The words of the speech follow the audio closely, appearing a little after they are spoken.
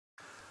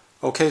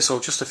Okay, so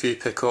just a few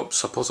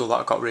pickups, a puzzle that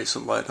I got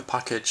recently and a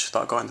package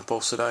that I got in the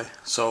post today.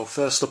 So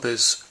first up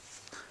is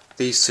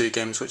these two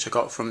games which I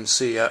got from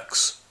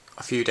CEX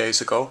a few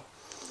days ago.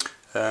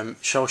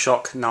 Shell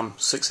Shock Nam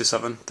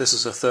 67. This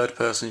is a third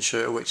person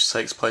shooter which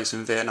takes place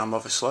in Vietnam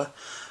obviously,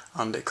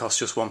 and it costs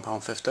just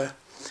 £1.50.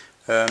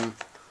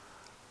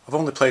 I've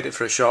only played it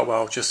for a short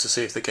while just to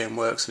see if the game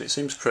works, and it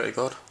seems pretty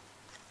good.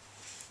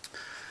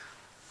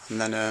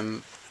 And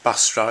then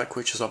Bass Strike,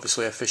 which is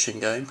obviously a fishing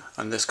game,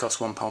 and this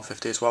costs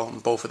 £1.50 as well,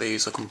 and both of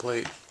these are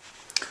complete.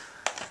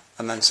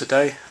 And then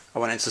today I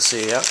went into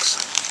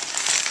CEX.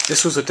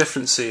 This was a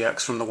different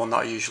CEX from the one that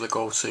I usually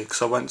go to,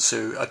 because I went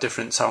to a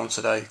different town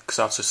today because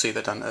I had to see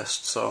the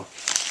dentist. So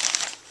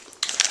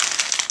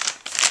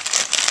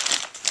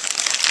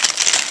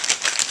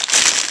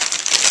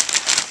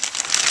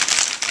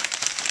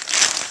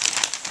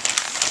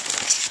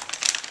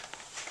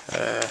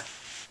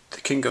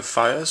the King of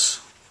Fighters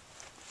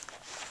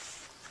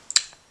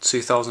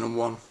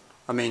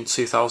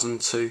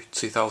 2002,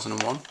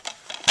 2001,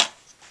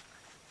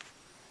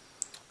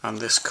 and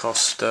this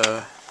cost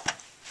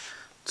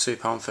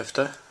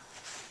 £2.50.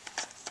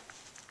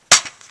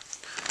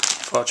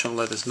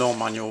 Fortunately there's no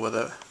manual with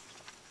it,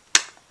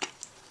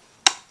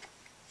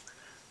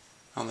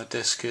 and the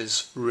disc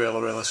is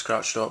really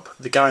scratched up.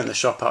 The guy in the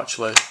shop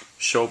actually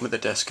showed me the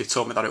disc. He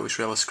told me that it was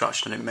really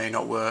scratched and it may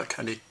not work,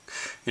 and if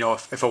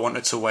I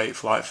wanted to wait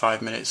for like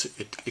 5 minutes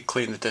he'd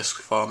clean the disc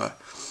for me.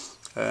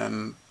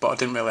 But I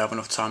didn't really have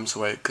enough time to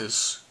wait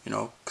because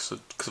of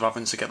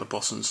having to get the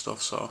bus and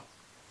stuff. So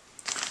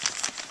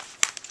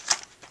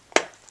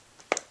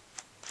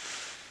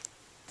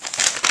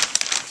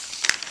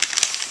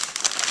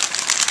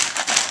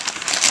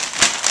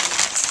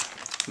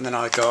and then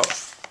I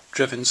got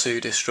Driven to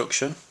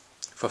Destruction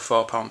for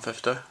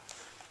 £4.50.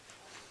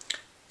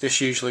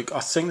 This usually,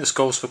 I think this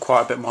goes for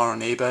quite a bit more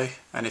on eBay,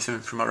 anything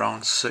from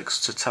around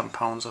 £6 to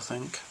 £10 I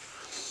think.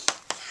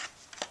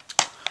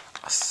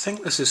 I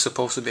think this is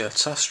supposed to be a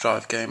test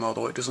drive game,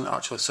 although it doesn't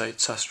actually say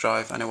test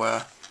drive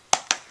anywhere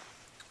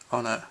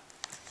on it.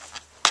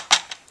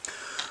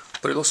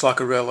 But it looks like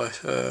a really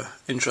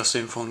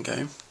interesting, fun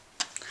game.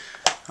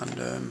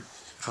 And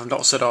if I've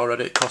not said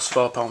already, it costs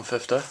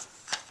 £4.50.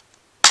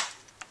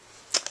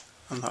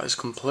 And that is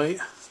complete.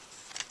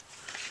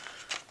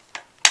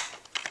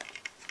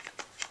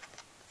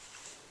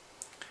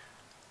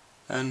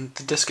 And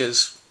the disc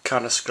is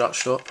kind of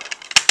scratched up.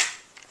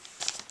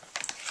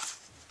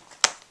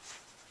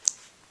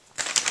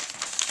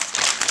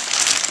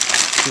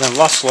 And then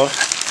lastly,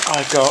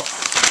 I got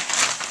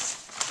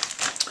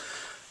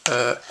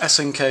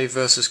SNK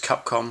vs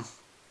Capcom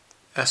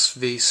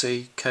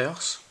SVC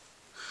Chaos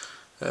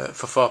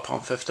for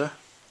 £4.50.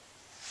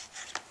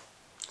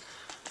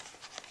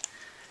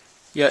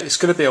 Yeah, it's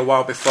going to be a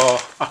while before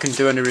I can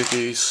do any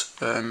reviews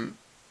on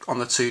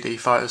the 2D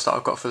fighters that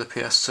I've got for the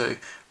PS2.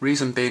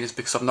 Reason being is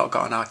because I've not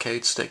got an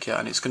arcade stick yet,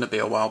 and it's going to be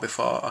a while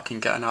before I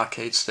can get an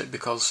arcade stick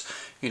because,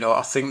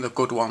 I think the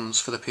good ones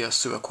for the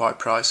PS2 are quite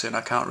pricey and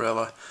I can't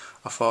really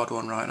afford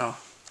one right now.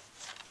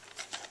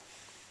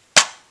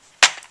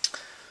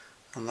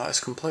 And that is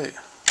complete.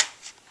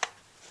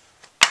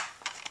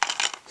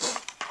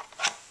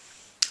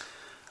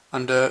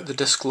 And the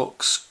disc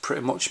looks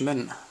pretty much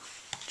mint,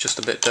 just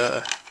a bit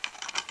dirty.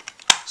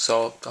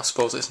 So I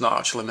suppose it's not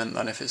actually mint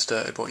then if it's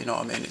dirty, but you know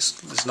what I mean,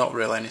 there's not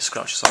really any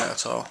scratches on it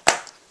at all.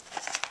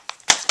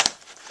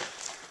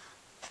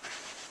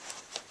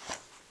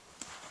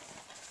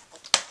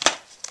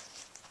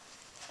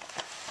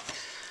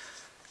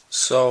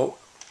 So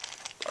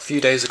a few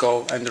days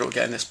ago I ended up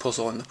getting this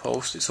puzzle in the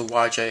post. It's a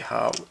YJ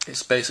Heart.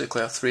 It's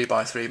basically a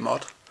 3x3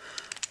 mod.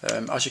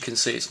 As you can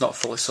see, it's not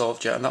fully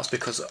solved yet, and that's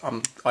because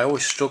I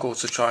always struggle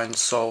to try and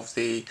solve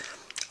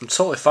I'm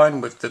totally fine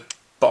with the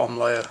bottom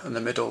layer and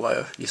the middle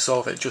layer. You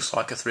solve it just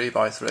like a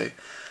 3x3,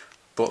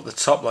 but the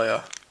top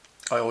layer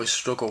I always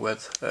struggle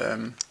with.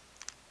 I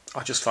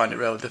just find it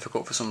really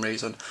difficult for some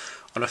reason.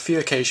 On a few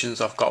occasions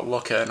I've got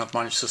lucky and I've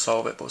managed to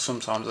solve it, but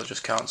sometimes I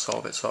just can't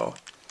solve it. So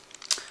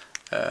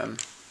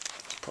let's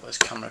put this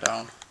camera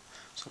down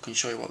so I can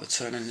show you what the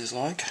turning is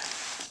like.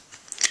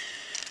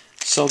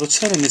 So the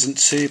turning isn't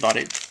too bad,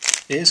 it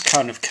is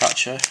kind of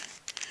catchy.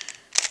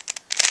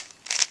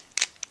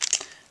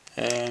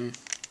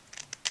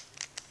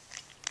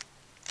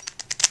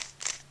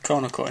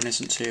 Corner cutting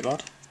isn't too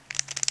bad,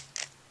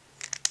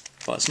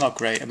 but it's not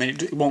great. I mean,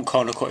 it won't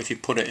corner cut if you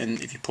put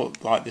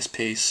like this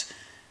piece,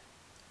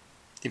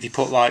 if you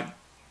put like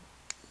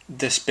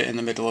this bit in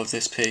the middle of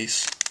this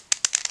piece.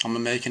 Am I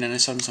making any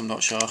sense? I'm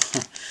not sure.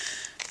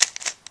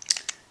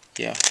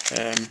 Yeah,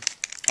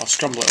 I'll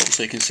scramble it up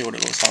so you can see what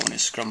it looks like when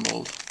it's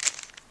scrambled.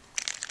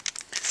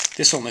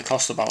 This only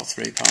cost about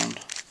 £3.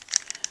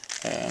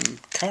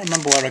 Can't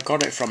remember where I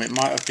got it from. It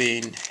might have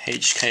been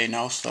HK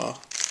Now Store.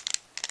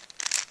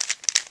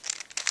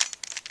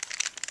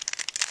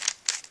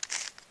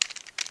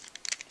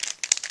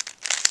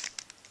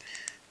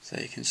 So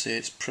you can see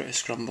it's pretty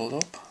scrambled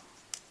up.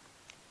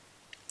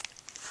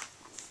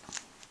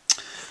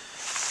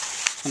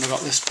 And I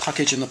got this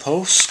package in the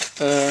post.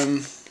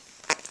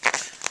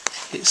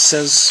 it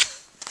says,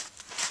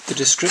 the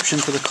description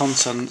for the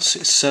contents,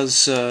 it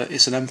says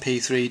it's an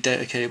MP3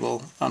 data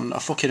cable, and I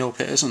fucking hope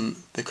it isn't,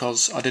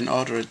 because I didn't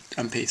order an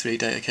MP3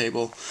 data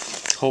cable.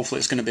 Hopefully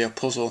it's going to be a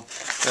puzzle.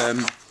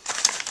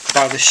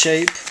 By the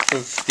shape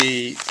of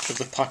the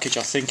package,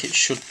 I think it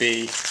should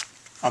be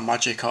a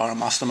Magic or a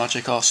Master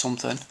Magic or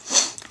something.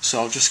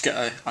 So I'll just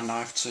get a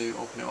knife to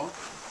open it up.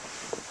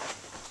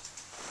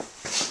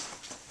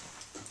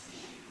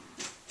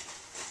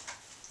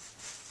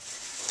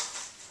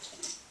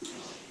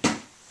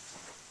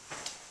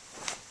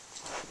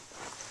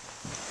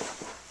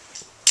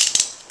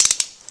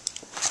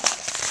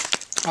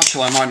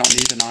 Actually, I might not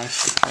need a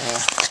knife.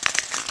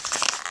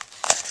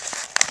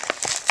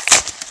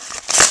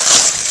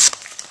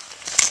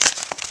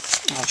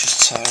 I'll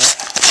just tear it.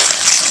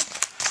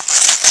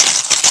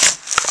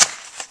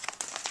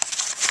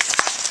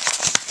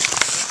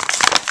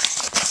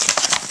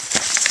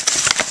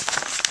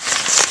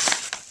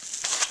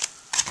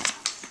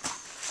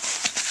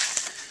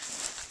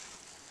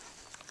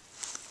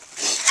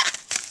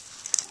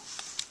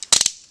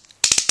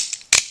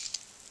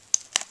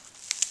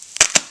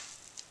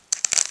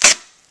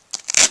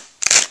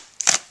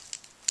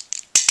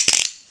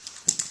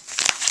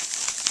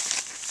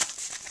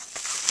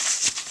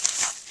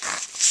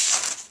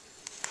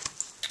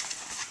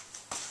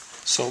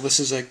 So this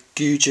is a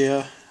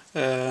GuoJia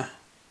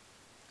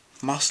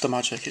Master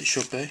Magic, it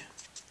should be.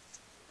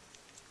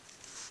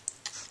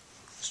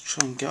 Let's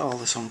try and get all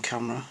this on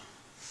camera.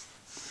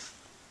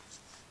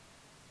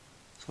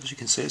 So as you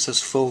can see, it says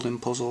folding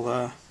puzzle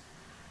there.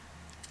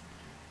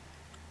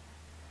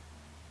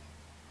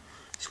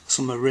 It's got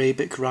some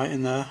Arabic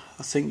writing there.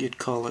 I think you'd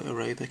call it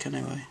Arabic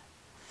anyway.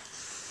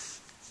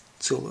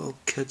 Two little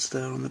kids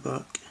there on the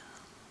back.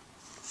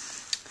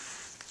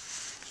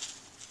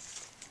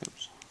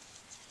 Oops.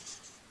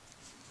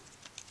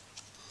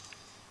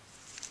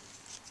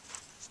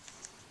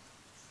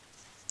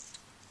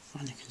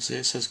 And you can see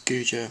it says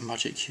GuoJia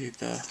Magic Cube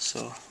there,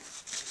 so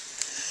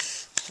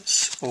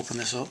let's open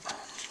this up.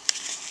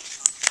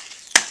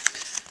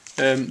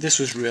 This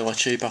was really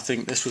cheap. I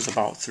think this was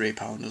about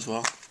 £3 as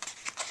well.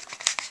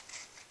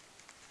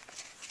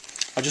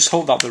 I just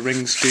hope that the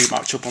rings do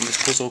match up on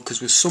this puzzle,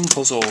 because with some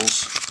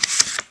puzzles,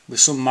 with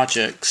some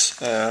magics,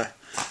 the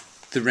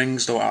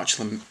rings don't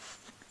actually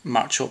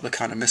match up, they're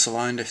kind of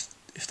misaligned,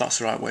 if that's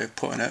the right way of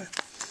putting it.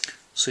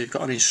 So you've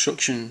got an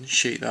instruction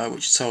sheet there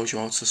which tells you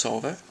how to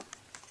solve it.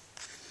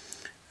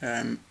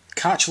 Can't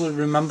actually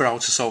remember how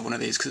to solve one of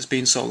these because it's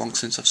been so long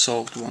since I've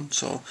solved one,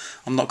 so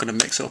I'm not going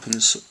to mix it up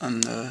and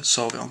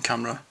solve it on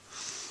camera.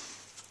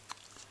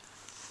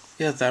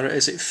 Yeah, there it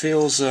is. It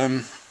feels,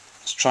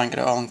 let's try and get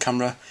it all on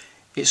camera.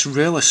 It's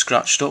really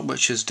scratched up,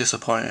 which is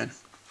disappointing.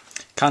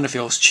 Kind of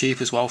feels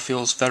cheap as well,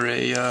 feels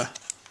very,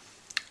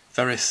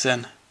 very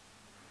thin,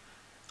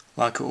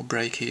 like it will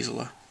break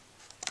easily.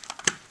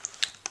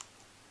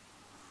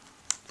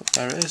 But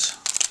there it is.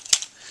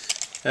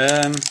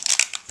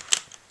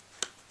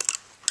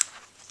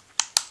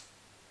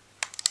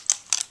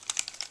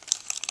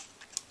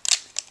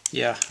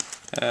 Yeah,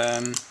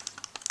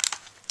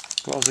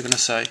 what was I going to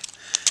say?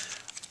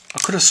 I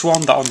could have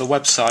sworn that on the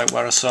website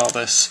where I saw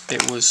this,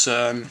 it was,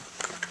 it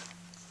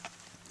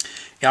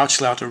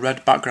actually had a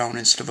red background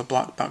instead of a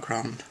black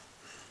background.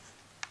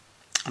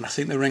 And I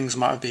think the rings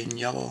might have been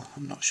yellow,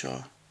 I'm not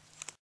sure.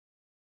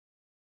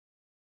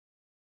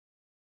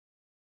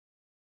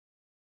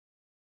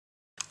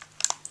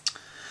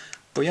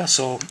 But yeah,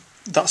 so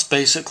that's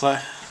basically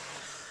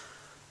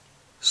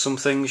some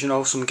things, you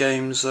know, some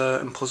games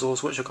and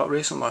puzzles which I got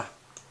recently.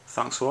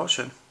 Thanks for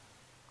watching.